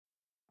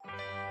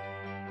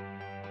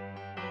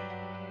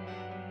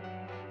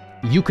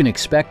You can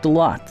expect a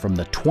lot from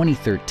the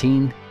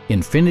 2013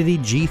 Infiniti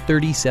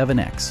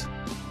G37x.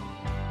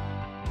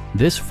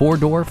 This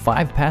four-door,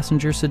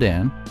 five-passenger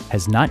sedan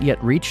has not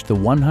yet reached the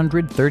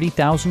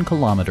 130,000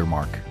 kilometer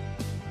mark.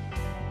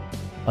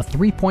 A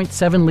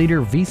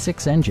 3.7-liter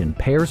V6 engine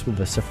pairs with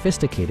a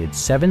sophisticated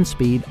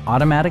 7-speed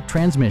automatic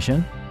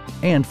transmission,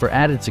 and for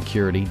added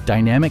security,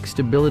 dynamic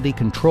stability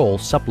control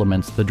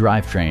supplements the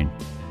drivetrain.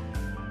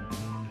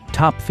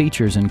 Top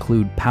features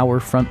include power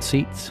front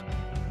seats,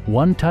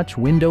 one-touch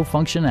window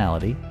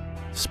functionality,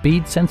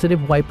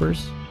 speed-sensitive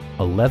wipers,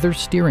 a leather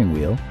steering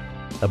wheel,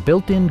 a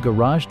built-in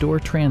garage door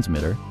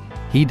transmitter,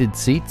 heated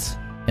seats,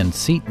 and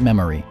seat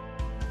memory.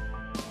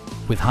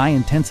 With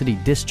high-intensity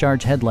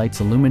discharge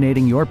headlights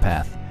illuminating your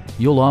path,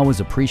 you'll always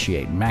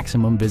appreciate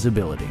maximum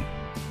visibility.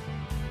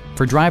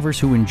 For drivers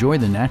who enjoy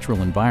the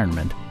natural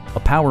environment, a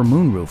power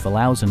moonroof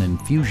allows an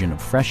infusion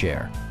of fresh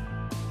air.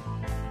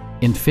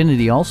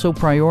 Infiniti also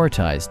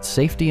prioritized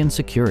safety and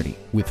security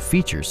with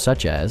features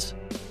such as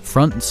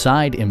front and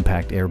side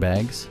impact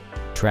airbags,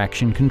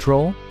 traction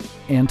control,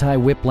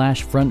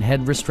 anti-whiplash front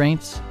head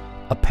restraints,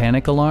 a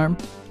panic alarm,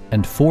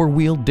 and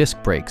four-wheel disc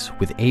brakes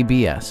with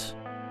ABS.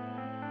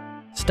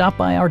 Stop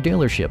by our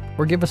dealership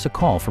or give us a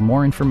call for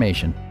more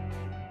information.